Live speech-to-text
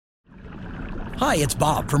Hi, it's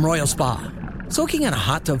Bob from Royal Spa. Soaking in a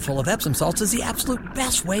hot tub full of Epsom salts is the absolute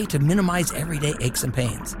best way to minimize everyday aches and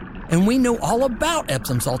pains. And we know all about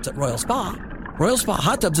Epsom salts at Royal Spa. Royal Spa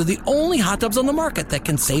hot tubs are the only hot tubs on the market that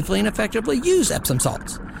can safely and effectively use Epsom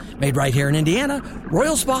salts. Made right here in Indiana,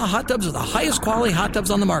 Royal Spa hot tubs are the highest quality hot tubs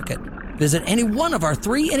on the market. Visit any one of our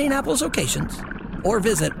 3 Indianapolis locations or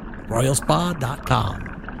visit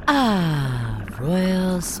royalspa.com. Ah,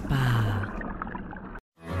 Royal Spa.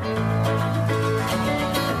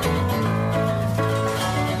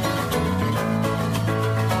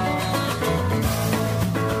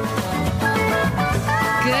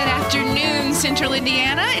 Good afternoon, Central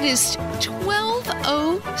Indiana. It is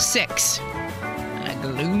 12:06. A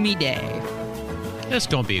gloomy day. This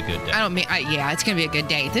don't be a good day. Yeah, it's going to be a good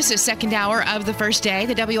day. This is second hour of the first day,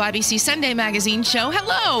 the WIBC Sunday Magazine Show.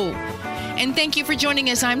 Hello, and thank you for joining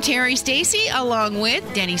us. I'm Terri Stacy, along with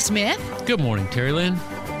Denny Smith. Good morning, Terri Lynn.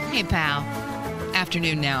 Hey, pal.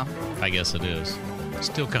 Afternoon now. I guess it is.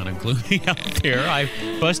 Still kind of gloomy out there. I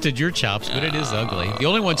busted your chops, but it is ugly. The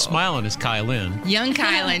only one smiling is Kylan. Young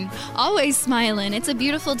Kylan. Always smiling. It's a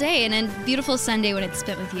beautiful day and a beautiful Sunday when it's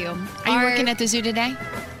spent with you. Are you working at the zoo today?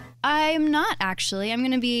 I'm not, actually. I'm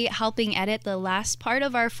going to be helping edit the last part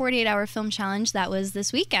of our 48-hour film challenge that was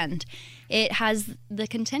this weekend. It has the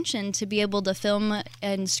contention to be able to film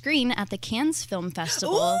and screen at the Cannes Film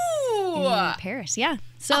Festival in Paris. Yeah.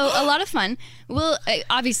 So a lot of fun. Well,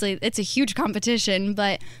 obviously, it's a huge competition,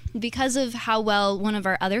 but because of how well one of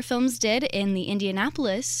our other films did in the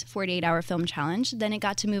Indianapolis 48-hour film challenge, then it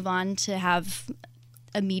got to move on to have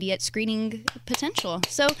immediate screening potential.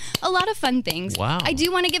 So a lot of fun things. Wow. I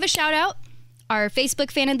do want to give a shout out. Our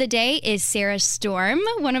Facebook fan of the day is Sarah Storm,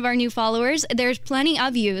 one of our new followers. There's plenty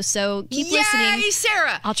of you, so keep listening. Yay,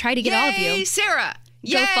 Sarah! I'll try to get all of you. Yay, Sarah!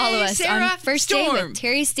 Go follow us Sarah on First Storm. Day with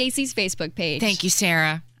Terri Stacy's Facebook page. Thank you,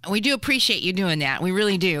 Sarah. We do appreciate you doing that. We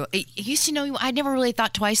really do. I used to know, I never really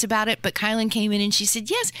thought twice about it, but Kylan came in and she said,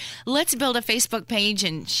 yes, let's build a Facebook page,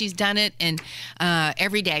 and she's done it. And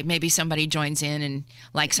every day, maybe somebody joins in and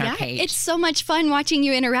likes our page. It's so much fun watching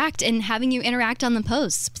you interact and having you interact on the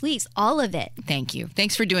posts. Please, all of it. Thank you.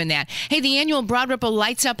 Thanks for doing that. Hey, the annual Broad Ripple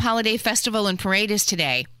Lights Up Holiday Festival and Parade is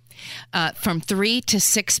today from 3 to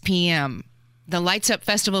 6 p.m. The Lights Up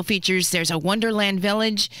Festival features, there's a Wonderland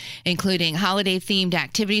Village, including holiday-themed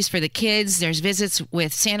activities for the kids. There's visits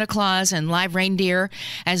with Santa Claus and live reindeer,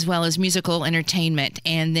 as well as musical entertainment.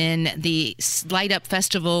 And then the Light Up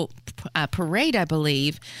Festival parade, I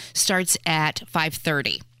believe, starts at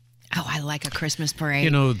 5:30. Oh, I like a Christmas parade.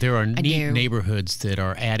 You know, there are neat neighborhoods that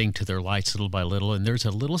are adding to their lights little by little, and there's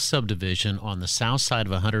a little subdivision on the south side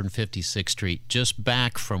of 156th Street, just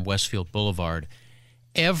back from Westfield Boulevard.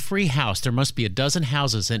 Every house, there must be a dozen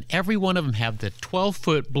houses, and every one of them have the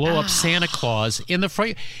 12-foot blow-up Santa Claus in the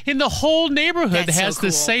front. In the whole neighborhood That's has so the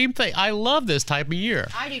cool. same thing. I love this type of year.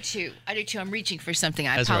 I do too. I'm reaching for something.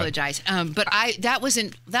 I That's apologize. But that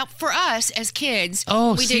wasn't that for us as kids.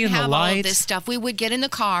 Oh, we seeing didn't have the all of lights. this stuff. We would get in the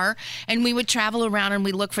car and we would travel around and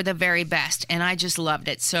we look for the very best. And I just loved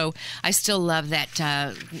it. So I still love that.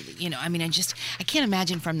 I can't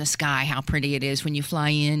imagine from the sky how pretty it is when you fly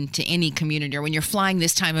into any community or when you're flying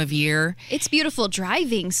this time of year. It's beautiful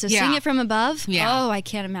driving, so seeing it from above, I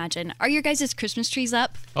can't imagine. Are your guys' Christmas trees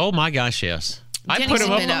up? Oh, my gosh, yes. I Jenny's put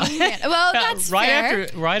them been up. Well, that's fair.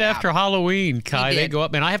 After Halloween, Kai, they did. go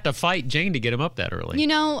up, and I have to fight Jane to get them up that early. You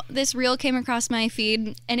know, this reel came across my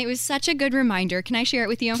feed, and it was such a good reminder. Can I share it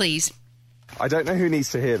with you? Please. I don't know who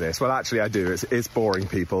needs to hear this. Well, actually, I do. It's boring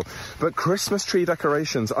people. But Christmas tree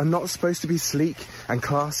decorations are not supposed to be sleek and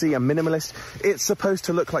classy and minimalist. It's supposed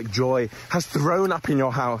to look like joy has thrown up in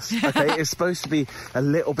your house, okay? It's supposed to be a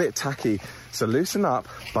little bit tacky. So loosen up,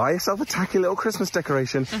 buy yourself a tacky little Christmas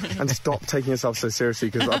decoration, and stop taking yourself so seriously,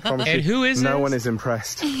 because I promise And who is no this? one is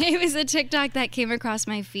impressed. It was a TikTok that came across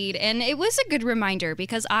my feed, and it was a good reminder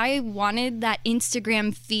because I wanted that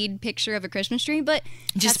Instagram feed picture of a Christmas tree, but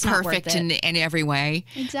Just that's not worth perfect it. in every way.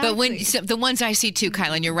 Exactly. But the ones I see too,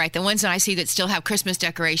 Kylan, you're right. The ones that I see that still have Christmas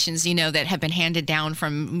decorations, that have been handed down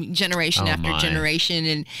from generation after generation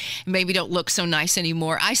and maybe don't look so nice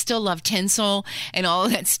anymore. I still love tinsel and all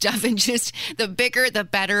of that stuff, and just the bigger, the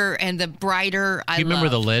better, and the brighter. Do you remember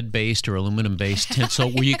the lead-based or aluminum-based tinsel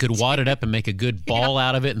where you could wad it up and make a good ball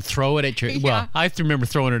out of it and throw it at your... Well, I remember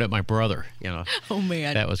throwing it at my brother, Oh,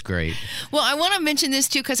 man. That was great. Well, I want to mention this,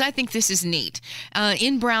 too, because I think this is neat.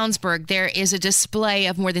 In Brownsburg, there is a display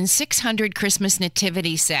of more than 600 Christmas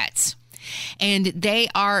nativity sets. And they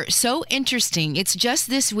are so interesting. It's just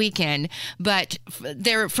this weekend, but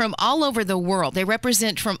they're from all over the world. They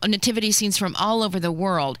represent from nativity scenes from all over the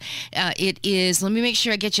world. It is, let me make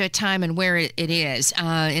sure I get you a time and where it is.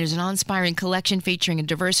 It is an awe-inspiring collection featuring a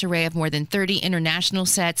diverse array of more than 30 international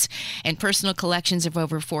sets and personal collections of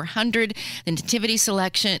over 400. The nativity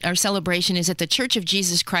selection or celebration is at the Church of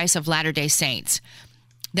Jesus Christ of Latter-day Saints.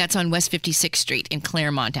 That's on West 56th Street in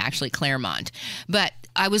Claremont, Claremont. But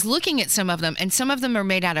I was looking at some of them, and some of them are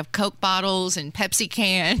made out of Coke bottles and Pepsi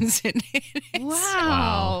cans.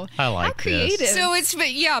 Wow. I like How creative. this.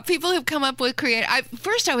 So people have come up with creative.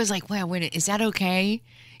 First I was like, wow, is that okay?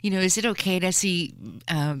 Is it okay to see,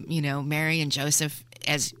 Mary and Joseph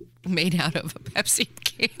as made out of a Pepsi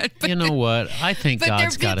can? But you know what? I think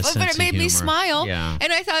God's got a sense of humor. But it made me smile. Yeah.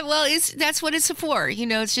 And I thought, well, that's what it's for.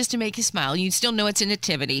 It's just to make you smile. You still know it's a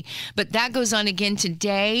nativity. But that goes on again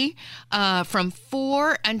today from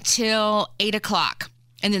 4 until 8 o'clock.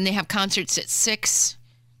 And then they have concerts at 6.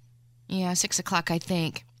 Yeah, 6 o'clock, I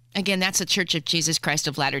think. Again, that's the Church of Jesus Christ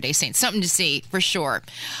of Latter-day Saints. Something to see, for sure.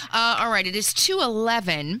 All right, it is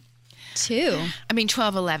 2:11.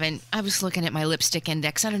 12:11. I was looking at my lipstick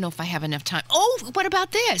index. I don't know if I have enough time. Oh, what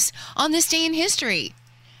about this? On this day in history.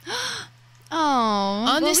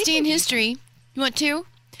 On this day in history. You want to?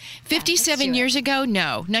 57 years ago?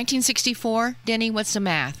 No. 1964. Denny, what's the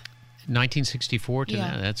math? 1964 to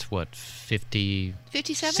now, that's what, 50...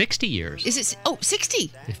 57? 60 years. Is it? Oh,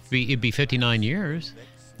 60. It'd be 59 years.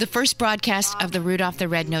 The first broadcast of the Rudolph the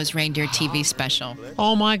Red-Nosed Reindeer TV special.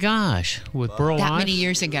 Oh, my gosh. With Burl That Ives? many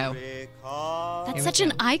years ago. That's such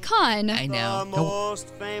an icon. I know.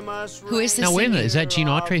 Who is this? Now, wait a minute. Is that Gene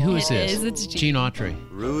Autry? Who is this? It's Gene Autry.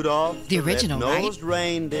 Rudolph The original, right? red-nosed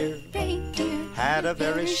reindeer had a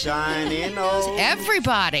very shiny nose.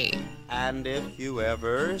 Everybody. And if you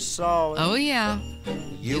ever saw it, Oh, yeah.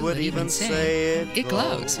 you would even say it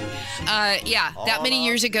glows. That many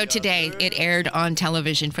years ago today, it aired on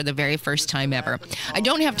television for the very first time ever. I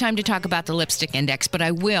don't have time to talk about the lipstick index, but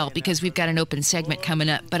I will because we've got an open segment coming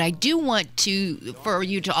up. But I do want for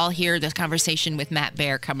you to all hear this conversation with Matt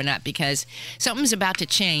Baer coming up because something's about to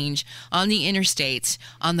change on the interstates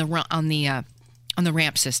on the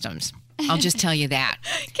ramp systems. I'll just tell you that.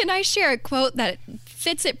 Can I share a quote that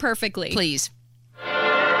fits it perfectly? Please.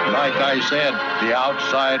 Like I said, the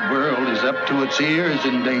outside world is up to its ears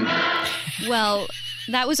in danger. Well,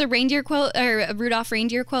 that was a reindeer quote, or a Rudolph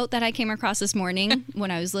reindeer quote that I came across this morning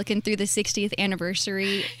when I was looking through the 60th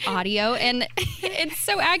anniversary audio, and it's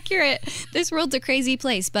so accurate. This world's a crazy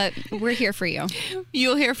place, but we're here for you.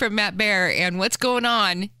 You'll hear from Matt Baer and what's going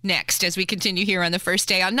on next as we continue here on the first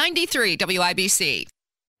day on 93 WIBC.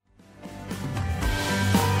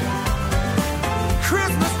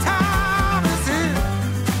 Christmas time is here.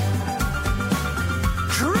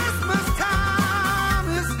 Christmas time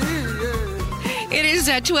is here. It is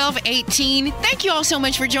 12:18. Thank you all so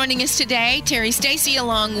much for joining us today. Terri, Stacy,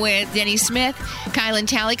 along with Denny Smith, Kylan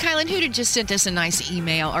Talley. Kylan, who just sent us a nice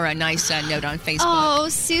email or a nice note on Facebook? Oh,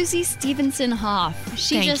 Susie Stevenson Hoff.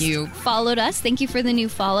 She followed us. Thank you for the new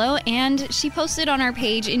follow. And she posted on our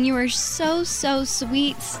page, and you were so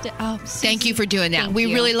sweet. Thank you for doing that.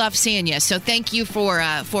 We really love seeing you. So thank you for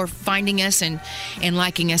finding us and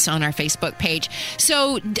liking us on our Facebook page.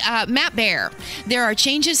 So, Matt Baer, there are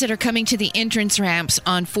changes that are coming to the entrance ramps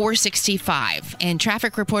on 465. And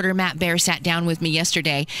traffic reporter Matt Baer sat down with me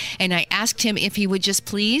yesterday, and I asked him if he would just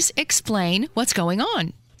please explain what's going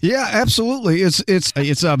on. Yeah, absolutely. It's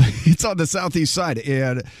on the southeast side,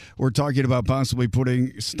 and we're talking about possibly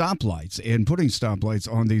putting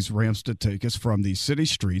stoplights on these ramps to take us from the city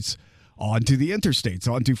streets onto the interstates,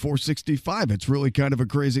 onto 465. It's really kind of a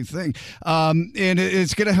crazy thing. And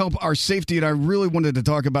it's going to help our safety. And I really wanted to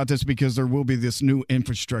talk about this because there will be this new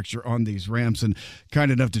infrastructure on these ramps. And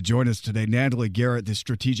kind enough to join us today, Natalie Garrett, the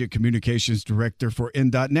Strategic Communications Director for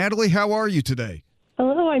NDOT. Natalie, how are you today?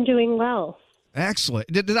 Hello, I'm doing well. Excellent.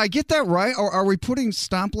 Did I get that right? Or are we putting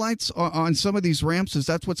stoplights on some of these ramps? Is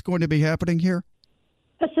that what's going to be happening here?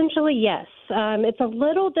 Essentially, yes. It's a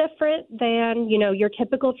little different than, your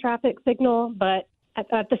typical traffic signal, but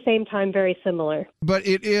at the same time, very similar. But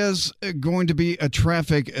it is going to be a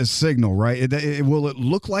traffic signal, right? Will it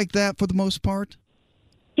look like that for the most part?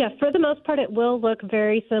 Yeah, for the most part, it will look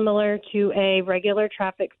very similar to a regular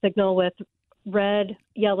traffic signal with red,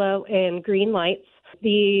 yellow, and green lights.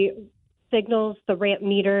 The signals, the ramp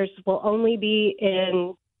meters, will only be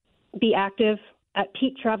active at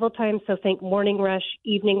peak travel time, so think morning rush,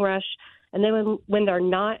 evening rush. And then when they're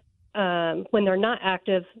not when they're not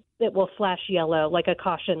active, it will flash yellow like a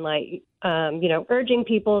caution light, urging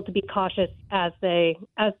people to be cautious as they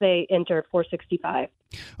enter 465.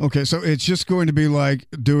 Okay, so it's just going to be like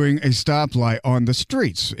doing a stoplight on the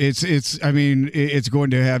streets. It's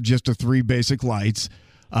going to have just the 3 basic lights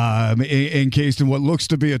encased in what looks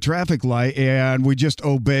to be a traffic light, and we just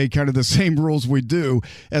obey kind of the same rules we do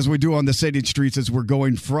on the city streets as we're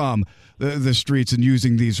going from the streets and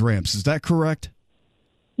using these ramps. Is that correct?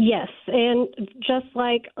 Yes, and just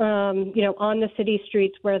like on the city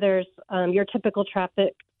streets where there's your typical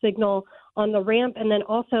traffic signal on the ramp, and then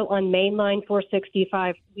also on mainline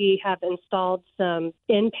 465, we have installed some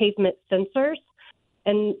in-pavement sensors,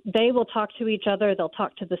 and they will talk to each other. They'll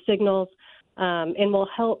talk to the signals, and will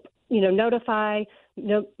help notify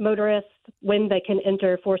motorists when they can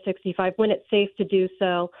enter 465, when it's safe to do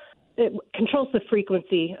so. It controls the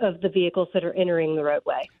frequency of the vehicles that are entering the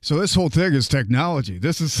roadway. So this whole thing is technology.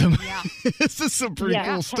 This is some pretty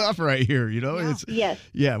cool stuff right here. Yes.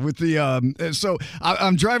 Yeah. With the so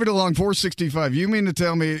I'm driving along 465. You mean to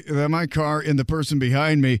tell me that my car and the person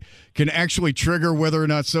behind me can actually trigger whether or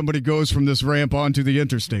not somebody goes from this ramp onto the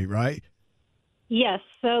interstate, right? Yes.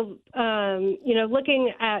 So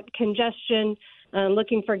looking at congestion,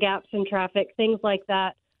 looking for gaps in traffic, things like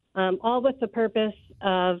that. All with the purpose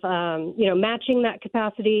of, matching that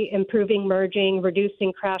capacity, improving merging,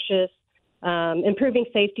 reducing crashes, improving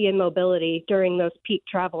safety and mobility during those peak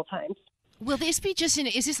travel times. Will this be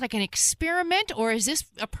is this like an experiment, or is this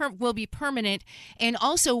will be permanent? And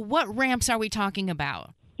also, what ramps are we talking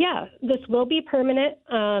about? Yeah, this will be permanent.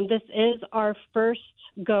 This is our first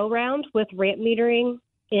go-round with ramp metering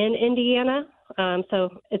in Indiana. So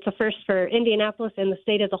it's a first for Indianapolis and the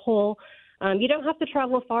state as a whole. You don't have to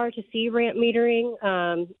travel far to see ramp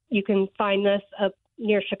metering. You can find this up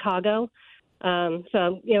near Chicago.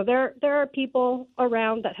 There are people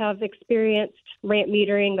around that have experienced ramp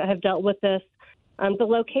metering, that have dealt with this. The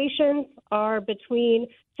locations are between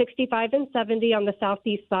 65 and 70 on the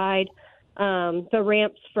southeast side. The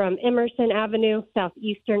ramps from Emerson Avenue,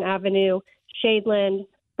 Southeastern Avenue, Shadeland,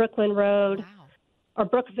 Brooklyn Road, or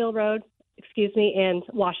Brookville Road, and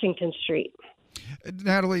Washington Street.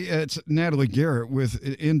 Natalie, it's Natalie Garrett with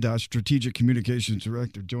INDOT Strategic Communications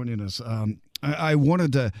Director joining us. I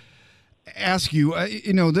wanted to ask you,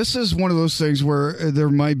 this is one of those things where there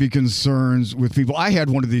might be concerns with people. I had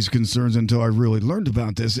one of these concerns until I really learned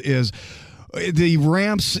about this, is the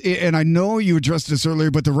ramps, and I know you addressed this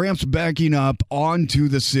earlier, but the ramps backing up onto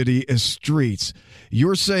the city streets.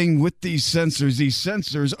 You're saying with these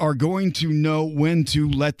sensors are going to know when to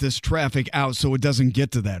let this traffic out so it doesn't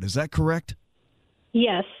get to that. Is that correct?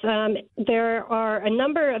 Yes, there are a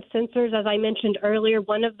number of sensors, as I mentioned earlier,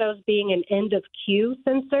 one of those being an end-of-queue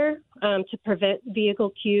sensor to prevent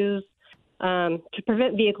vehicle queues, to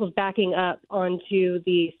prevent vehicles backing up onto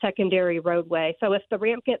the secondary roadway. So if the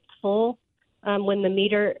ramp gets full when the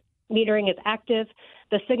metering is active,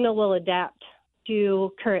 the signal will adapt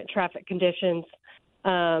to current traffic conditions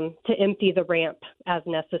to empty the ramp as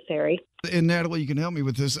necessary. And Natalie, you can help me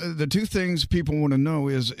with this. The two things people want to know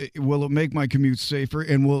is, will it make my commute safer,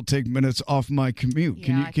 and will it take minutes off my commute?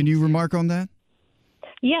 Can you remark on that?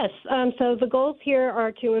 Yes. So the goals here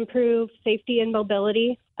are to improve safety and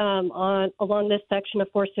mobility along this section of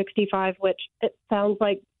 465, which it sounds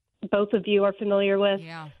like both of you are familiar with.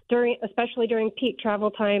 Yeah. Especially during peak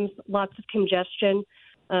travel times, lots of congestion.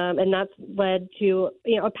 And that's led to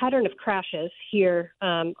a pattern of crashes here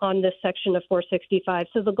on this section of 465.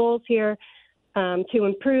 So the goals here to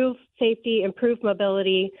improve safety, improve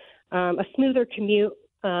mobility, a smoother commute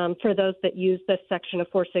for those that use this section of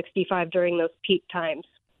 465 during those peak times.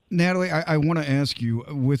 Natalie, I want to ask you,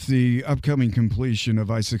 with the upcoming completion of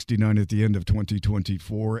I-69 at the end of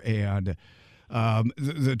 2024 and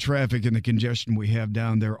the traffic and the congestion we have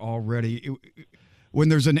down there already, when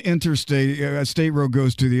there's an interstate, a state road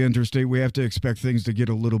goes to the interstate, we have to expect things to get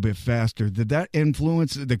a little bit faster. Did that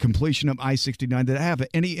influence the completion of I-69? Did it have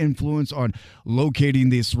any influence on locating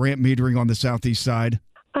this ramp metering on the southeast side?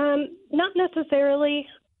 Not necessarily.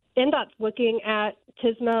 INDOT's looking at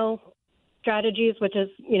TSMO strategies, which is,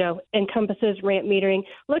 encompasses ramp metering,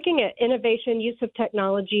 looking at innovation, use of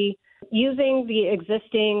technology, using the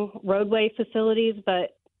existing roadway facilities,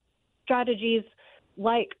 but strategies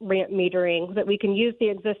like ramp metering, that we can use the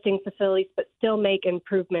existing facilities but still make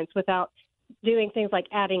improvements without doing things like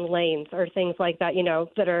adding lanes or things like that,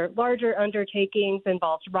 that are larger undertakings,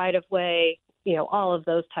 involves right-of-way, all of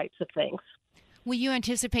those types of things. Will you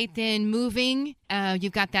anticipate then moving?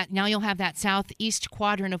 You've got that, now you'll have that southeast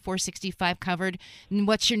quadrant of 465 covered. And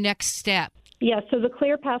what's your next step? Yeah, so the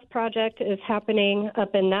Clear Path project is happening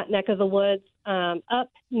up in that neck of the woods. up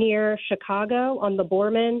near Chicago on the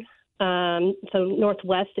Borman, so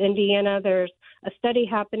northwest Indiana, there's a study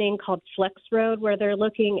happening called Flex Road where they're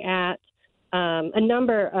looking at a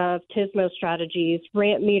number of TSMO strategies,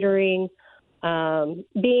 ramp metering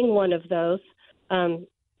being one of those.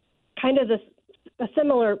 Kind of a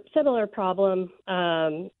similar problem,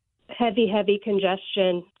 heavy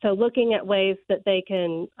congestion. So looking at ways that they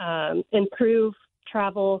can improve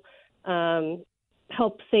travel,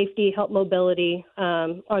 help safety, help mobility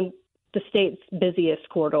on the state's busiest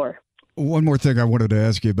corridor. One more thing I wanted to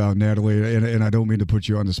ask you about, Natalie, and I don't mean to put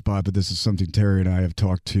you on the spot, but this is something Terry and I have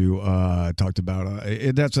talked about.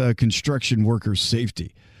 That's construction worker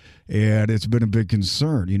safety. And it's been a big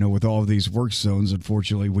concern, with all of these work zones.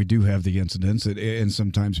 Unfortunately, we do have the incidents, and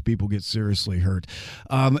sometimes people get seriously hurt.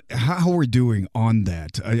 How are we doing on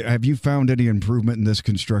that? Have you found any improvement in this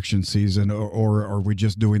construction season, or are we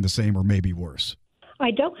just doing the same or maybe worse?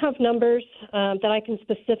 I don't have numbers that I can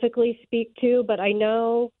specifically speak to, but I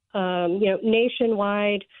know,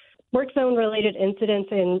 nationwide work zone related incidents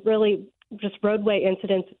and really just roadway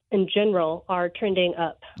incidents in general are trending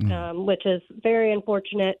up, which is very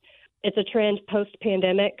unfortunate. It's a trend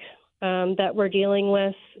post-pandemic that we're dealing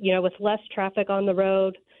with, with less traffic on the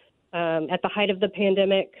road. At the height of the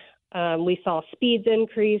pandemic, we saw speeds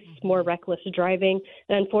increase, more reckless driving,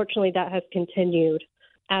 and unfortunately that has continued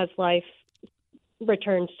as life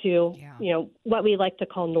returns to, what we like to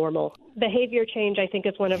call normal. Behavior change, I think,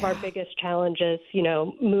 is one of our biggest challenges,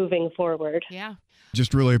 moving forward. Yeah.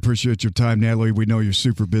 Just really appreciate your time, Natalie. We know you're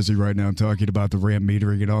super busy right now talking about the ramp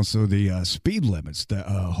metering and also the speed limits. That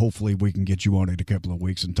hopefully we can get you on in a couple of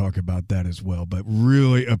weeks and talk about that as well. But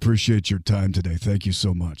really appreciate your time today. Thank you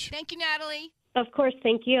so much. Thank you, Natalie. Of course.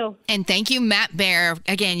 Thank you. And thank you, Matt Bear.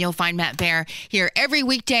 Again, you'll find Matt Bear here every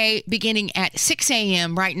weekday beginning at 6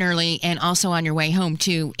 a.m. bright and early, and also on your way home,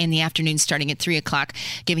 too, in the afternoon starting at 3 o'clock,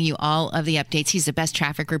 giving you all of the updates. He's the best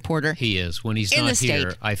traffic reporter. He is. When he's not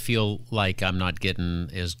here, I feel like I'm not getting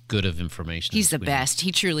as good of information. He's the best.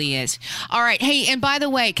 He truly is. All right. Hey, and by the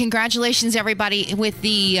way, congratulations, everybody, with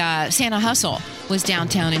the Santa Hustle was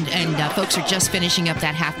downtown, and folks are just finishing up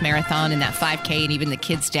that half marathon and that 5K and even the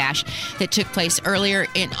Kids Dash that took place earlier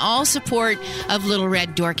in all support of Little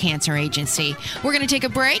Red Door Cancer Agency. We're going to take a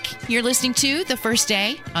break. You're listening to The First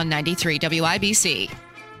Day on 93 WIBC.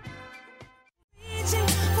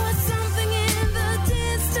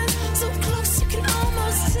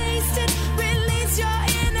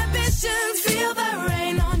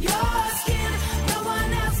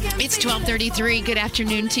 It's 12:33. Good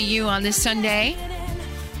afternoon to you on this Sunday.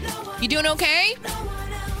 You doing okay?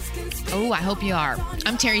 Oh, I hope you are.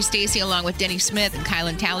 I'm Terri Stacy along with Denny Smith, and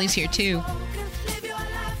Kylan Talley's here too.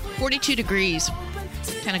 42 degrees.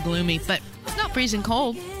 Kind of gloomy, but not freezing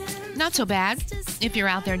cold. Not so bad if you're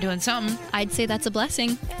out there doing something. I'd say that's a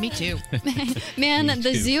blessing. Me too. Man, Me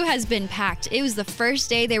the too. zoo has been packed. It was the first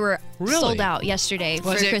day they were sold out yesterday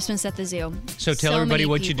for Christmas at the zoo. So tell everybody many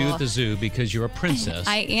what you do people. at the zoo because you're a princess.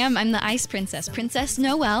 I am. I'm the ice princess, Princess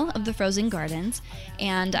Noelle of the Frozen Gardens,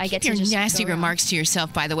 and I get Keep to your just nasty go around. remarks to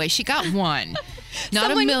yourself, by the way. She got one.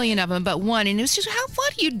 Not a million of them, but one. And it was just,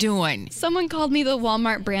 what are you doing? Someone called me the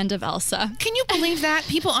Walmart brand of Elsa. Can you believe that?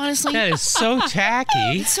 People, honestly. That is so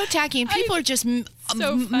tacky. It's so tacky, and people are just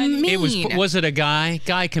so funny. mean. Was it a guy?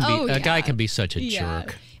 Guy can be Oh, a guy yeah. can be such a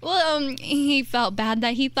jerk. Well, he felt bad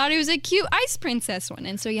that he thought it was a cute ice princess one,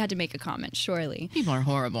 and so he had to make a comment, surely. People are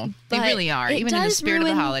horrible. They But really are. it Even in the does spirit of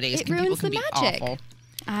ruin- the holidays, it people ruins can the be magic. awful.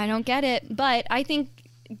 I don't get it, but I think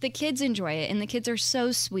the kids enjoy it, and the kids are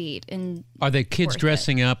so sweet. And Are the kids worth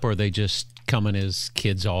dressing up, or are they just coming as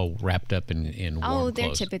kids all wrapped up in warm clothes? they're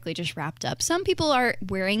typically just wrapped up. Some people are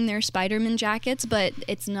wearing their Spider-Man jackets, but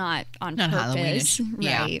it's not on Not purpose. Halloweenish.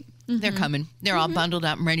 Yeah. Right. They're coming. They're all bundled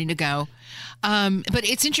up and ready to go. But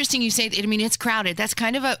it's interesting you say that. I mean, it's crowded. That's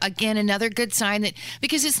kind of again another good sign that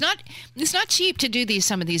because it's not cheap to do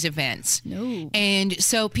some of these events. No. And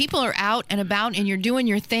so people are out and about, and you're doing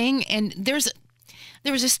your thing. And there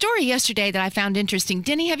was a story yesterday that I found interesting.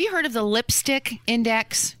 Denny, have you heard of the lipstick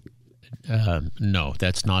index? No,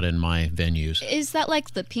 that's not in my venues. Is that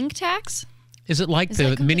like the pink tax? Is it like Is that the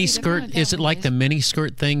completely mini different? skirt? Is it like the mini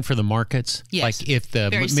skirt thing for the markets? Yes. Like if the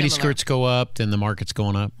Very mini similar. skirts go up, then the market's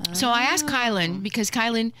going up. So I asked Kylan, because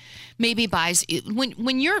Kylan maybe buys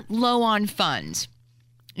when you're low on funds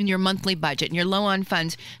in your monthly budget and you're low on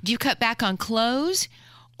funds, do you cut back on clothes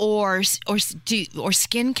or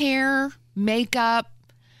skincare, makeup,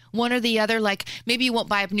 one or the other? Like maybe you won't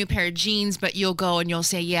buy a new pair of jeans, but you'll go and you'll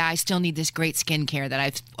say, yeah, I still need this great skincare that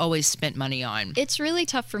I've always spent money on. It's really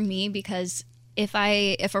tough for me because if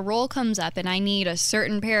a roll comes up and I need a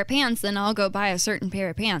certain pair of pants, then I'll go buy a certain pair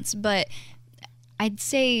of pants. But I'd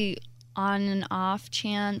say on and off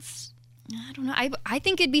chance. I don't know. I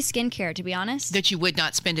think it'd be skincare, to be honest. That you would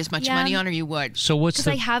not spend as much money on, or you would? So what's because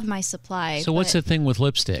I have my supply. So what's the thing with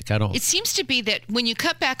lipstick? I don't. It seems to be that when you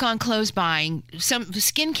cut back on clothes buying, some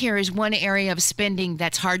skincare is one area of spending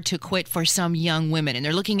that's hard to quit for some young women, and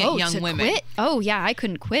they're looking at young women. Quit? Oh yeah, I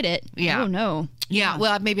couldn't quit it. Yeah. Oh no. Yeah,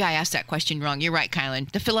 well, maybe I asked that question wrong. You're right,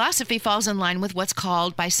 Kylan. The philosophy falls in line with what's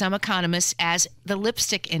called by some economists as the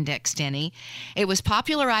lipstick index, Denny. It was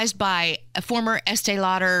popularized by a former Estee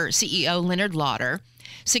Lauder CEO, Leonard Lauder,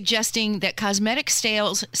 suggesting that cosmetic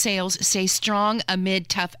sales stay strong amid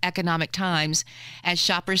tough economic times as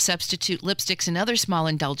shoppers substitute lipsticks and other small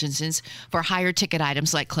indulgences for higher ticket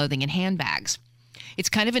items like clothing and handbags. It's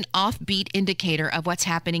kind of an offbeat indicator of what's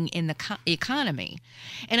happening in the economy.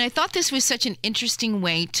 And I thought this was such an interesting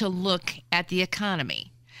way to look at the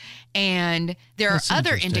economy. And there are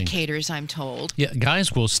other indicators, I'm told. Yeah,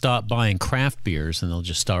 guys will stop buying craft beers and they'll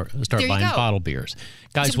just start buying bottle bears.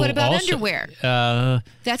 Guys, so what will about also, underwear?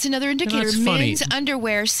 That's another indicator. That's Men's funny.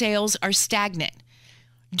 underwear sales are stagnant.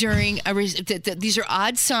 During these are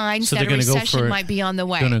odd signs So that a they're gonna recession might be on the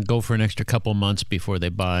way. Going to go for an extra couple months before they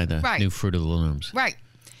buy the new Fruit of the Looms. Right.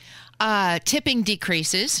 Tipping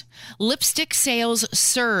decreases. Lipstick sales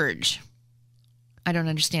surge. I don't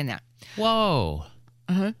understand that. Whoa.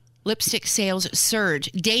 Uh-huh. Lipstick sales surge.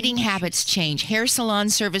 Dating habits change. Hair salon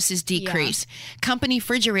services decrease. Company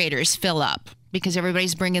refrigerators fill up because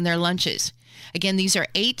everybody's bringing their lunches. Again, these are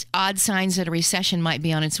 8 odd signs that a recession might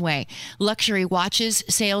be on its way. Luxury watches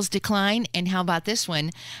sales decline. And how about this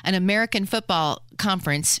one? An American football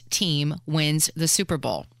conference team wins the Super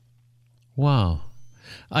Bowl. Wow.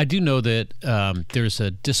 I do know that there's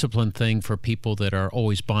a discipline thing for people that are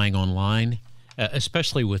always buying online,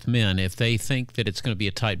 especially with men. If they think that it's going to be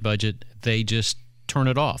a tight budget, they just turn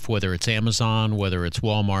it off, whether it's Amazon, whether it's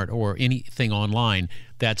Walmart, or anything online.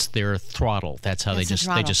 That's their throttle. That's how they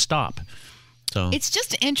just stop. So it's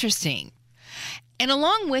just interesting. And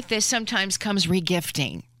along with this sometimes comes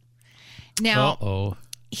regifting. Now,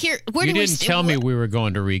 here, where you do we didn't tell me we were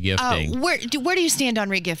going to regifting. Where do you stand on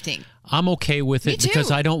regifting? I'm okay with it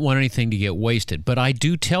because I don't want anything to get wasted. But I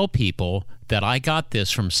do tell people that I got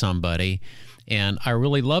this from somebody, and I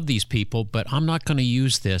really love these people, but I'm not going to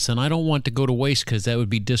use this, and I don't want to go to waste because that would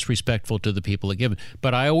be disrespectful to the people that give it.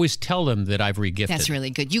 But I always tell them that I've regifted. That's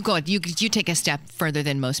really good. You take a step further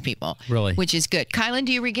than most people. Really? Which is good. Kylan,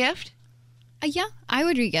 do you regift? Yeah, I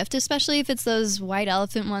would regift, especially if it's those white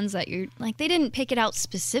elephant ones that you're like, they didn't pick it out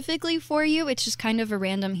specifically for you. It's just kind of a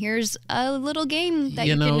random, here's a little game that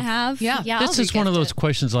you can have. Yeah, this is one of those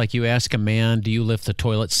questions like you ask a man, do you lift the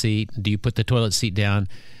toilet seat? Do you put the toilet seat down?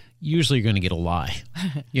 Usually you're going to get a lie.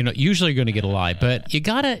 Usually you're going to get a lie. But you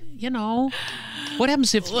got to, what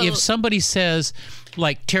happens if somebody says,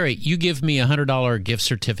 like, Terry, you give me $100 gift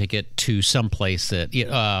certificate to someplace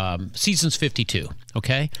that, Seasons 52,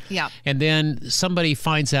 okay? Yeah. And then somebody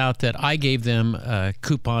finds out that I gave them a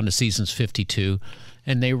coupon to Seasons 52,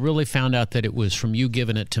 and they really found out that it was from you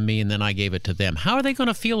giving it to me, and then I gave it to them. How are they going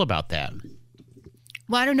to feel about that?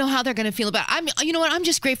 Well, I don't know how they're going to feel about it. You know what? I'm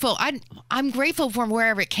just grateful. I'm grateful from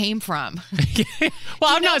wherever it came from. Well,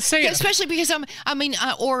 I'm not saying, especially because I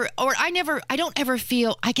don't ever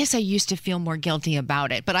feel. I guess I used to feel more guilty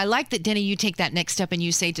about it, but I like that, Denny, you take that next step and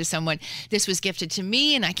you say to someone, "This was gifted to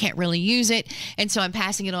me, and I can't really use it, and so I'm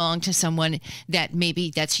passing it along to someone that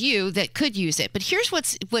maybe that's you that could use it." But here's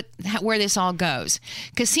where this all goes.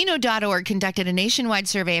 Casino.org conducted a nationwide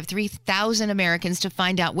survey of 3,000 Americans to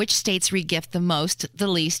find out which states regift the most, the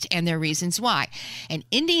least, and their reasons why. And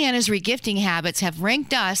Indiana's regifting habits have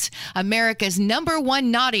ranked us America's #1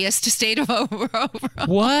 naughtiest state of overall.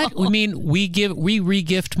 What? I mean, we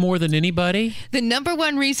regift more than anybody? The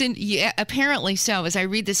 #1 reason, yeah, apparently so. As I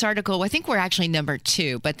read this article, I think we're actually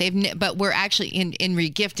 #2, but we're actually in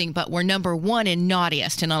regifting, but we're #1 in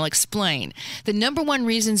naughtiest, and I'll explain. The #1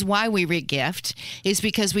 reasons why we regift is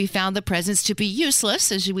because we found the presents to be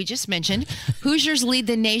useless, as we just mentioned. Hoosiers lead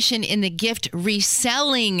the nation in the gift reselling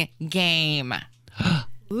game.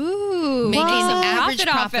 Ooh, making some average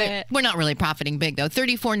profit. We're not really profiting big, though.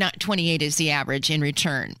 $34.28 is the average in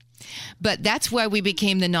return. But that's why we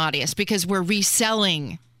became the naughtiest, because we're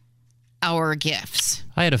reselling our gifts.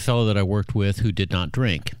 I had a fellow that I worked with who did not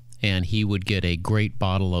drink, and he would get a great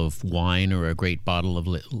bottle of wine or a great bottle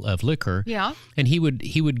of liquor. Yeah. And he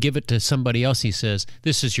would give it to somebody else. He says,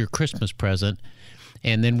 "This is your Christmas present."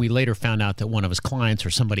 And then we later found out that one of his clients or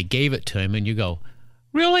somebody gave it to him, and you go,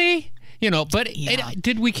 "Really?"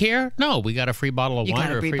 Did we care? No, we got a free bottle of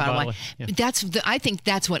wine or a free bottle of wine. Yeah. I think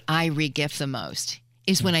that's what I regift the most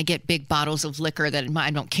is when I get big bottles of liquor that I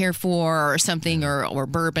don't care for or something, or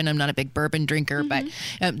bourbon. I'm not a big bourbon drinker, but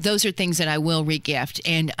those are things that I will regift.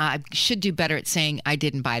 And I should do better at saying I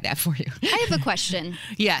didn't buy that for you. I have a question.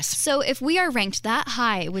 Yes. So if we are ranked that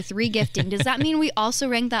high with regifting, does that mean we also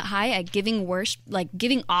rank that high at giving worse, like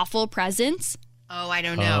giving awful presents? Oh, I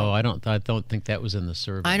don't know. Oh, I don't think that was in the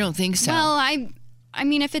survey. I don't think so. Well, I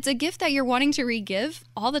mean, if it's a gift that you're wanting to re-give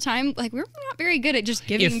all the time, like we're not very good at just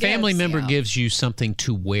giving If family gifts. member gives you something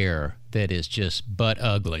to wear that is just butt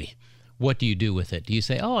ugly, what do you do with it? Do you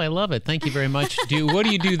say, "Oh, I love it. Thank you very much." What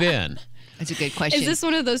do you do then? That's a good question. Is this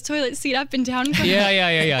one of those toilet seat up and down?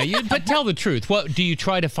 Yeah. But tell the truth. What do you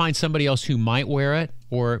try to find somebody else who might wear it,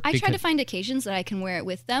 or I try to find occasions that I can wear it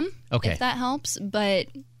with them. Okay. If that helps. But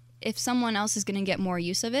if someone else is going to get more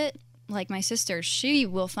use of it, like my sister, she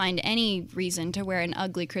will find any reason to wear an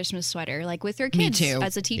ugly Christmas sweater, like with her kids Me too.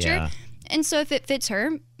 as a teacher. Yeah. And so if it fits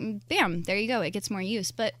her, bam, there you go. It gets more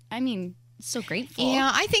use. But I mean, so grateful.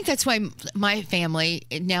 Yeah, I think that's why my family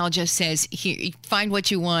now just says, "Here, find what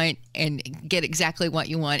you want and get exactly what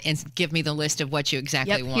you want, and give me the list of what you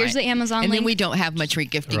exactly want." Here's the Amazon and link. then we don't have much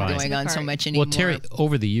regifting going on so much anymore. Well, Terry,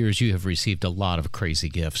 over the years, you have received a lot of crazy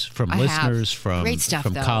gifts from listeners, from Great stuff,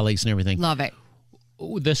 from though. colleagues, and everything. Love it.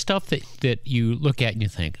 The stuff that you look at and you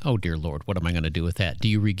think, "Oh dear Lord, what am I going to do with that?" Do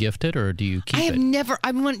you regift it or do you keep it? I have never.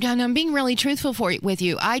 I'm being really truthful with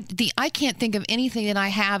you. I can't think of anything that I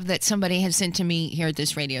have that somebody has sent to me here at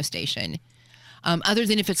this radio station. Other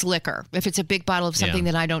than if it's liquor. If it's a big bottle of something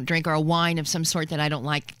that I don't drink, or a wine of some sort that I don't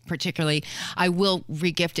like particularly, I will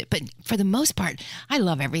regift it. But for the most part, I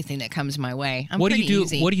love everything that comes my way. What do you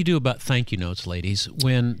do? What do you do about thank you notes, ladies?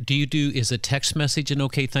 Is a text message an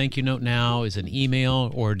okay thank you note now? Is an email,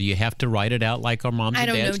 or do you have to write it out like our moms and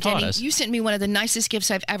dads taught Jenny. us? You sent me one of the nicest gifts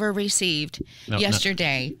I've ever received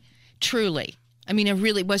yesterday. Truly. I mean, it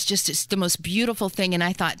really was just the most beautiful thing, and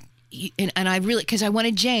I thought, and I really, because I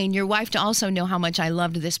wanted Jane, your wife, to also know how much I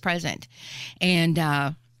loved this present. And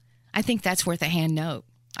I think that's worth a hand note.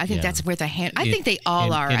 I think that's worth a hand. I think they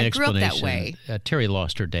all are. I grew up that way. Terry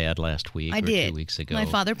lost her dad last week. I did. 2 weeks ago. My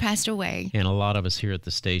father passed away. And a lot of us here at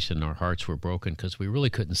the station, our hearts were broken because we really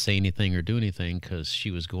couldn't say anything or do anything because she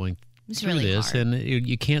was going through really this. hard. And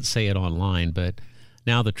you can't say it online, but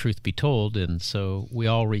now the truth be told, and so we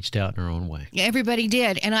all reached out in our own way. Everybody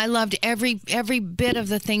did, and I loved every bit of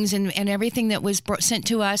the things and everything that was sent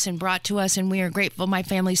to us and brought to us, and we are grateful. My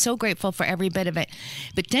family's so grateful for every bit of it.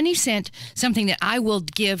 But Denny sent something that I will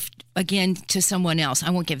give again to someone else. I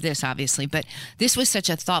won't give this, obviously, but this was such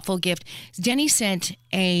a thoughtful gift. Denny sent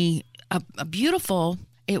a beautiful,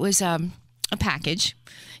 it was a package.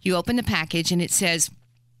 You open the package, and it says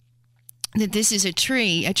that this is a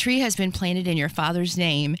tree. A tree has been planted in your father's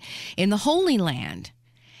name in the Holy Land.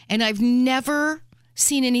 And I've never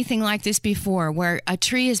seen anything like this before, where a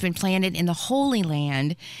tree has been planted in the Holy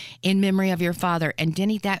Land in memory of your father. And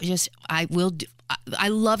Denny, I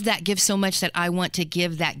love that gift so much that I want to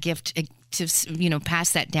give that gift to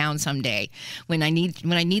pass that down someday. When I need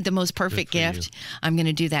the most perfect gift, I'm going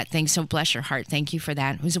to do that thing. So bless your heart. Thank you for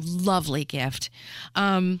that. It was a lovely gift.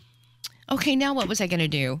 Okay, now what was I going to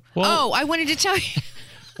do? Well, I wanted to tell you.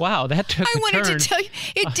 Wow, that took a turn. I wanted to tell you.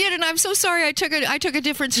 It did, and I'm so sorry I took a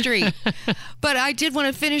different street. But I did want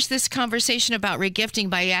to finish this conversation about regifting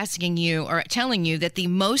by asking you, or telling you, that the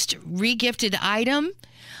most regifted item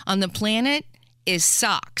on the planet is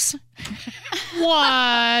socks.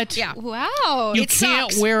 What? Yeah. Wow. You It's can't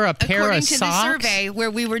socks. wear a pair According of to socks? the survey, where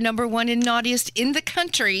we were number one and naughtiest in the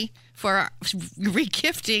country for our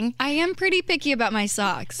regifting. I am pretty picky about my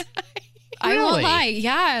socks. I Really? won't lie.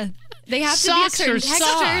 Yeah. They have Socks to be a are certain texture,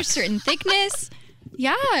 socks. certain thickness.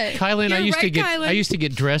 Yeah. Kylan, You're I used right, to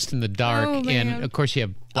get dressed in the dark, Oh, man. and of course you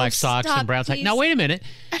have black socks stop, and brown socks. please. Now wait a minute,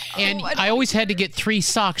 and I always had to get 3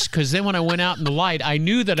 socks because then when I went out in the light, I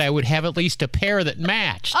knew that I would have at least a pair that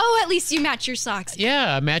matched. Oh, at least you match your socks.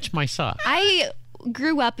 Yeah, I matched my socks. I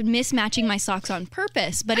grew up mismatching my socks on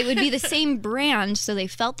purpose, but it would be the same brand, so they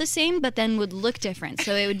felt the same, but then would look different.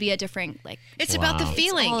 So it would be a different, It's about the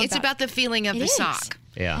feeling. It's about the feeling of the is. sock.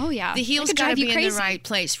 Yeah. Oh, yeah. The heel's It could got to drive you be in the crazy. right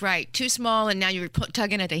place, right? Too small, and now you're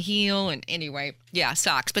tugging at the heel. And anyway, yeah,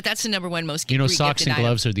 socks. But that's the number one most. Socks and item.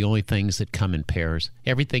 gloves are the only things that come in pairs.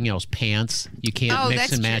 Everything else, pants, you can't mix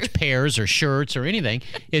that's and match true. pairs or shirts or anything.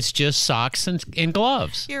 It's just socks and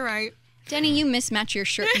gloves. You're right. Denny, you mismatch your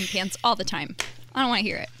shirt and pants all the time. I don't want to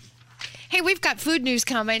hear it. Hey, we've got food news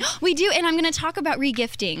coming. We do, and I'm going to talk about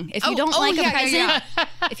regifting. If you don't like a present,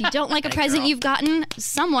 if you don't like a present you've gotten,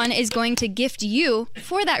 someone is going to gift you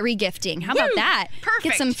for that regifting. How about that? Perfect.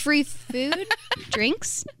 Get some free food,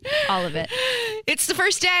 drinks, all of it. It's the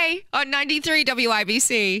first day on 93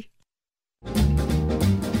 WIBC.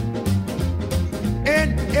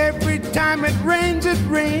 Every time it rains,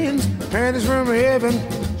 pennies from heaven.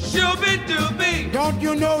 Shooby-dooby. Don't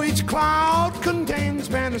you know each cloud contains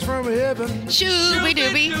pennies from heaven?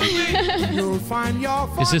 Shooby-dooby. You'll find your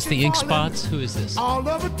Is this the ink fortune spots? Who is this? all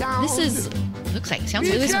over town. This is Looks like sounds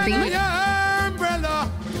Louis like Prima? Your umbrella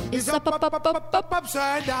is up,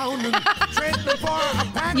 upside down. And straight before a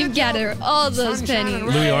package You gather all those sunshine and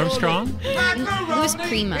pennies. Louis rain. Armstrong? Louis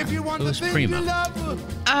Prima. If you want Louis the thing Prima. you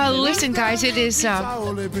love, listen, guys, it is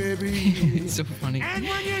Holy baby. so funny. And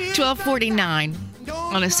when you hear 12:49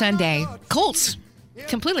 on a Sunday. Colts.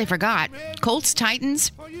 Completely forgot. Colts,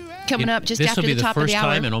 Titans coming up just this after will be the top of first the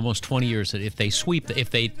hour. time in almost 20 years that if they sweep, if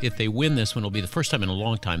they win this one, it'll be the first time in a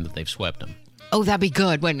long time that they've swept them. Oh, that'd be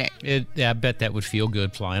good, wouldn't it? I bet that would feel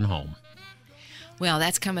good flying home. Well,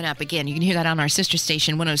 that's coming up again. You can hear that on our sister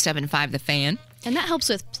station, 107.5 The Fan. And that helps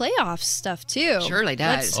with playoff stuff, too. Surely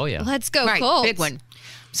does. Oh, yeah. Let's go, Right, Colts. big one.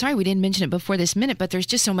 Sorry we didn't mention it before this minute, but there's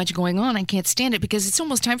just so much going on. I can't stand it because it's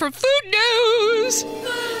almost time for food news.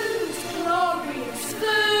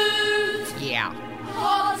 Yeah.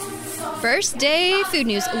 First day food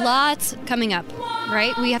news. Lots coming up,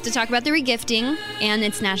 right? We have to talk about the regifting, and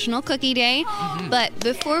it's National Cookie Day. But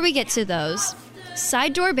before we get to those,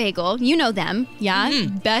 Side Door Bagel, you know them, yeah?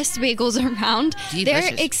 Best bagels around. They're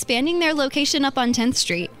Delicious. expanding their location up on 10th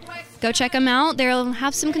Street. Go check them out. They'll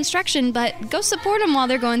have some construction, but go support them while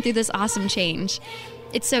they're going through this awesome change.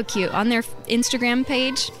 It's so cute. On their Instagram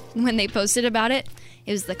page, when they posted about it,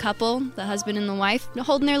 it was the couple, the husband and the wife,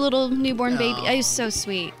 holding their little newborn baby. It was so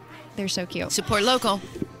sweet. They're so cute. Support local.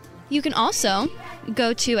 You can also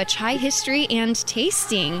go to a chai history and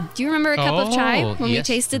tasting. Do you remember a cup of chai when we yes.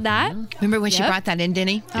 tasted that? Remember when she Yep. brought that in,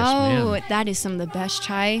 Denny? Oh, ma'am. that is some of the best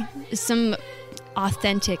chai. Some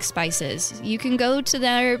authentic spices. You can go to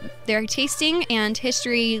their tasting and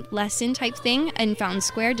history lesson type thing in Fountain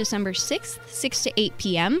Square, December 6th, 6 to 8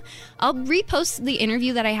 p.m. I'll repost the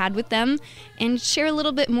interview that I had with them and share a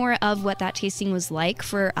little bit more of what that tasting was like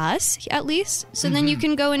for us, at least. So then you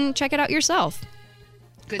can go and check it out yourself.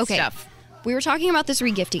 Good Okay. stuff. We were talking about this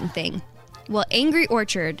regifting thing. Well, Angry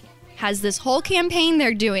Orchard has this whole campaign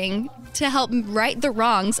they're doing to help right the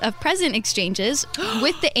wrongs of present exchanges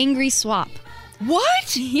with the Angry Swap.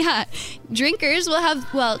 What? Yeah. Drinkers will have,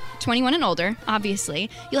 21 and older, obviously.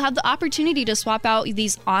 You'll have the opportunity to swap out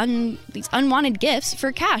these unwanted gifts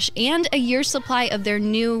for cash and a year's supply of their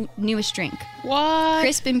newest drink. What?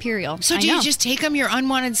 Crisp Imperial. So I do know. you just take them your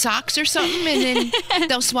unwanted socks or something and then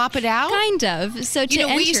they'll swap it out? Kind of. So to You know,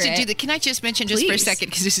 we enter used to do it- that. Can I just mention just for a Please. second,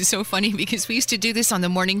 because this is so funny, because we used to do this on the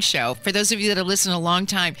morning show. For those of you that have listened a long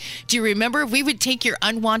time, do you remember we would take your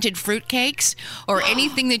unwanted fruitcakes or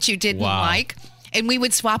anything that you didn't Wow. like, and we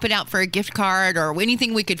would swap it out for a gift card or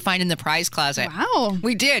anything we could find in the prize closet. Wow.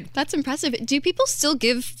 We did. That's impressive. Do people still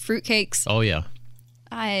give fruitcakes? Oh, yeah.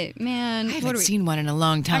 I I haven't seen one in a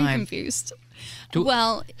long time. I'm confused.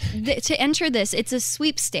 Well, to enter this, it's a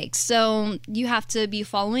sweepstakes. So you have to be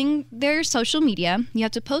following their social media. You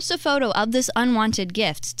have to post a photo of this unwanted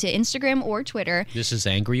gift to Instagram or Twitter. This is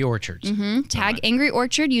Angry Orchards. Tag Angry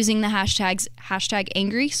Orchard using the hashtag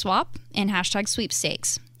Angry Swap and hashtag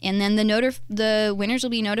sweepstakes. And then the winners will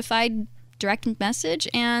be notified direct message,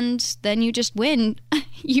 and then you just win.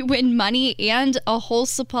 You win money and a whole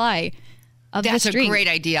supply of That's this a drink. great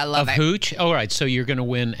idea. I love Of it. hooch? All right, so you're going to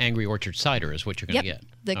win Angry Orchard cider is what you're going to Yep. get.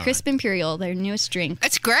 The All Crisp Imperial, their newest drink.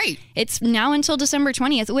 That's great. It's now until December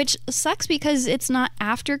 20th, which sucks because it's not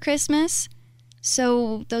after Christmas.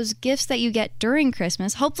 So those gifts that you get during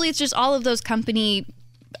Christmas, hopefully it's just all of those company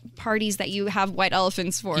parties that you have white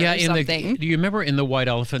elephants for or something. Do you remember in the White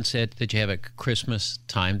Elephants that you have at Christmas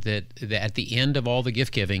time that at the end of all the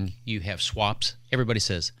gift giving you have swaps? Everybody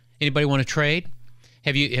says, "Anybody want to trade?"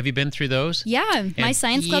 Have you been through those? Yeah, my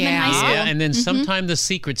science club in high school. Yeah, and then sometimes the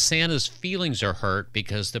Secret Santa's feelings are hurt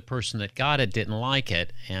because the person that got it didn't like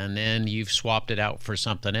it, and then you've swapped it out for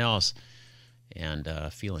something else, and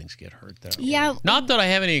feelings get hurt that way. Yeah. Not that I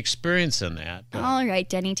have any experience in that. but- All right,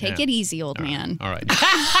 Denny, take it easy, old man. All right.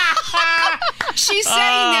 She's saying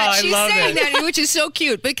that. I She's love saying it. that, which is so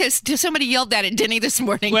cute because somebody yelled that at Denny this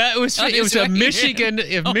morning. Well, it was On his a way Michigan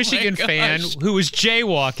in. Oh, Michigan my fan gosh. who was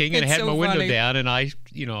jaywalking and It's had so my window funny. down, and I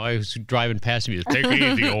was driving past him. He was, "Take it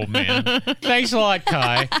easy, old man." Thanks a lot,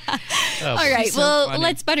 Kai. All right, so well, funny.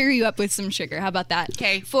 let's butter you up with some sugar. How about that?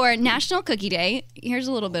 Okay. For National Cookie Day, here's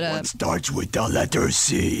a little bit of... Starts with the letter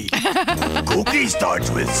C. Cookie starts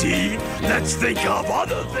with C. Let's think of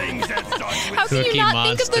other things that start with How can you Cookie not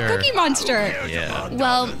think of the Monster. Cookie Monster? Yeah.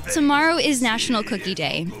 Well, tomorrow is National Cookie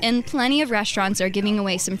Day, and plenty of restaurants are giving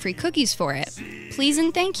away some free cookies for it. Please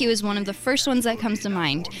and Thank You is one of the first ones that comes to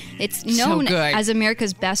mind. It's known as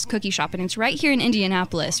America's best cookie shop, and it's right here in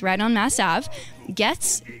Indianapolis, right on Mass Ave.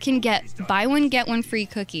 Guests can get buy one, get one free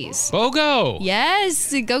cookies. BOGO!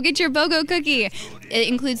 Yes, go get your BOGO cookie. It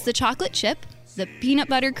includes the chocolate chip, the peanut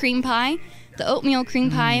butter cream pie, the oatmeal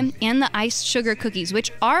cream pie, and the iced sugar cookies,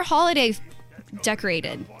 which are holiday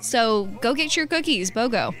decorated. So go get your cookies,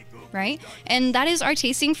 BOGO. Right? And that is our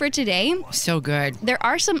tasting for today. So good. There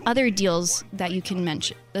are some other deals that you can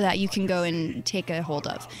mention, that you can go and take a hold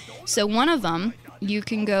of. So one of them, you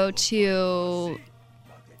can go to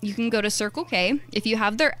Circle K if you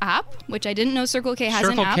have their app, which I didn't know Circle K has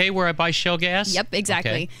an app. Circle K where I buy Shell gas? Yep,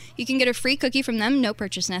 exactly. Okay. You can get a free cookie from them, no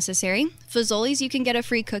purchase necessary. Fazoli's, you can get a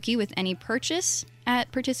free cookie with any purchase at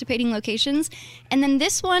participating locations. And then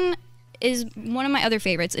this one is one of my other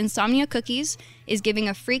favorites. Insomnia Cookies is giving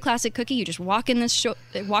a free classic cookie. You just walk in the store,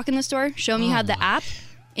 show them you have the app,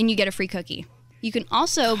 and you get a free cookie. You can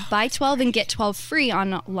also buy 12 and get 12 free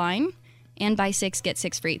online, and buy 6, get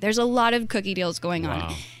 6 free. There's a lot of cookie deals going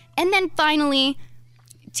on. And then finally,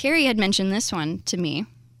 Terri had mentioned this one to me.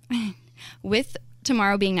 With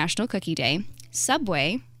tomorrow being National Cookie Day,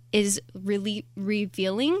 Subway is really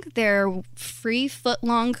revealing their free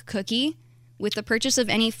foot-long cookie with the purchase of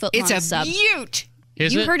any foot-long sub. It's a beaut.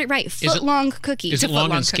 You heard it right. Foot-long cookie. Is it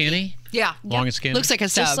long and skinny? Yeah. Long and skinny? Looks like a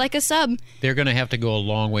sub. Just like a sub. They're going to have to go a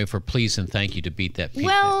long way for Please and Thank You to beat that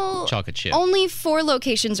chocolate chip. Only 4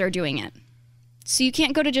 locations are doing it. So you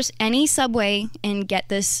can't go to just any Subway and get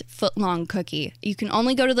this foot-long cookie. You can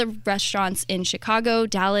only go to the restaurants in Chicago,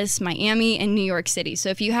 Dallas, Miami, and New York City. So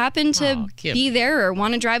if you happen to be there or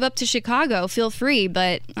want to drive up to Chicago, feel free.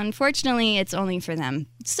 But unfortunately, it's only for them.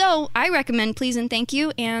 So I recommend Please and Thank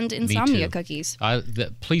You and Insomnia Cookies.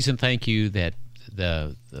 Please and Thank You, that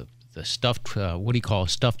the stuffed, what do you call it,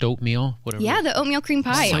 stuffed oatmeal? Whatever. Yeah, the oatmeal cream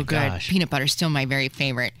pie. So good. Gosh. Peanut butter's still my very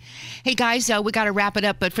favorite. Hey, guys, we got to wrap it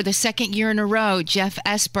up. But for the second year in a row, Jeff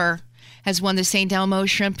Esper has won the St. Elmo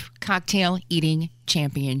Shrimp Cocktail Eating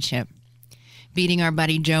Championship, beating our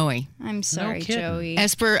buddy Joey. I'm sorry, Joey.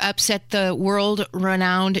 Esper upset the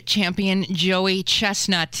world-renowned champion Joey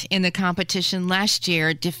Chestnut in the competition last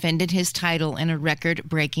year, defended his title in a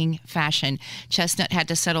record-breaking fashion. Chestnut had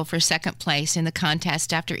to settle for second place in the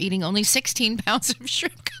contest after eating only 16 pounds of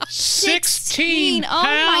shrimp. 16 pounds? Oh,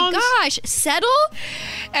 my gosh. Settle?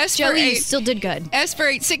 Joey still did good. Esper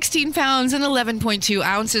ate 16 pounds and 11.2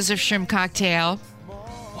 ounces of shrimp cocktail.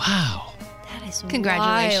 Wow.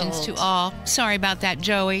 Congratulations wild. to all. Sorry about that,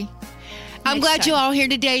 Joey. I'm glad you all here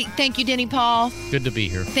today. Thank you, Denny Paul. Good to be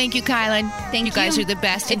here. Thank you, Kylan. Thank you. You guys are the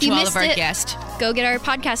best. And if to all of our guests. Go get our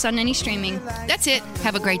podcast on any streaming. That's it.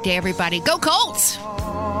 Have a great day, everybody. Go Colts!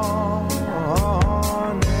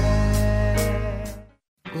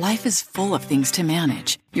 Life is full of things to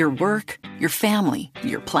manage. Your work, your family,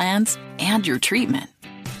 your plans, and your treatment.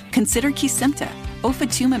 Consider Kesimpta,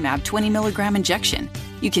 ofatumumab 20 milligram injection.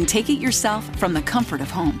 You can take it yourself from the comfort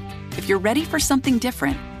of home. If you're ready for something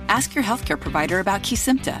different, ask your healthcare provider about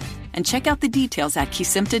Kesimpta and check out the details at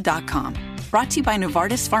kesimpta.com. Brought to you by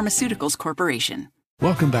Novartis Pharmaceuticals Corporation.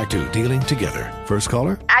 Welcome back to Dealing Together. First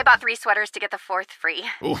caller? I bought 3 sweaters to get the 4th free.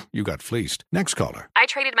 Oh, you got fleeced. Next caller? I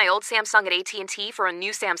traded my old Samsung at AT&T for a new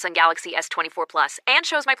Samsung Galaxy S24 Plus and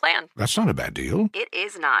chose my plan. That's not a bad deal. It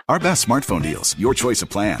is not. Our best smartphone deals. Your choice of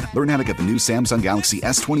plan. Learn how to get the new Samsung Galaxy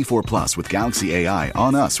S24 Plus with Galaxy AI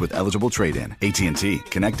on us with eligible trade-in. AT&T.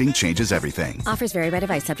 Connecting changes everything. Offers vary by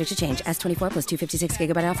device. Subject to change. S24 plus 256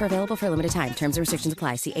 gigabyte offer available for a limited time. Terms and restrictions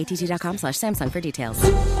apply. See att.com/Samsung for details.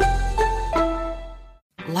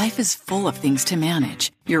 Life is full of things to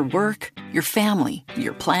manage. Your work, your family,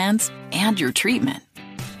 your plans, and your treatment.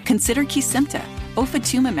 Consider Kesimpta,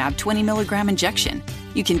 ofatumumab 20 milligram injection.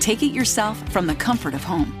 You can take it yourself from the comfort of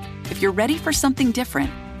home. If you're ready for something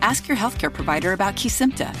different, ask your healthcare provider about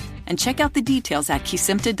Kesimpta and check out the details at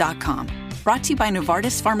kesimpta.com. Brought to you by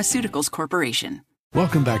Novartis Pharmaceuticals Corporation.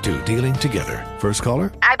 Welcome back to Dealing Together. First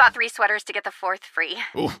caller? I bought 3 sweaters to get the 4th free.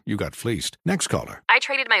 Oh, you got fleeced. Next caller? I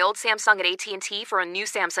traded my old Samsung at AT&T for a new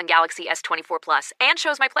Samsung Galaxy S24 Plus and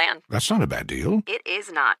chose my plan. That's not a bad deal. It is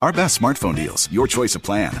not. Our best smartphone deals. Your choice of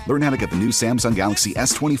plan. Learn how to get the new Samsung Galaxy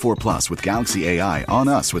S24 Plus with Galaxy AI on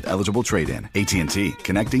us with eligible trade-in. AT&T.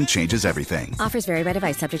 Connecting changes everything. Offers vary by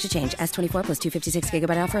device. Subject to change. S24 plus 256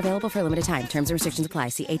 gigabyte offer available for a limited time. Terms and restrictions apply.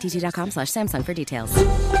 See att.com/Samsung for details.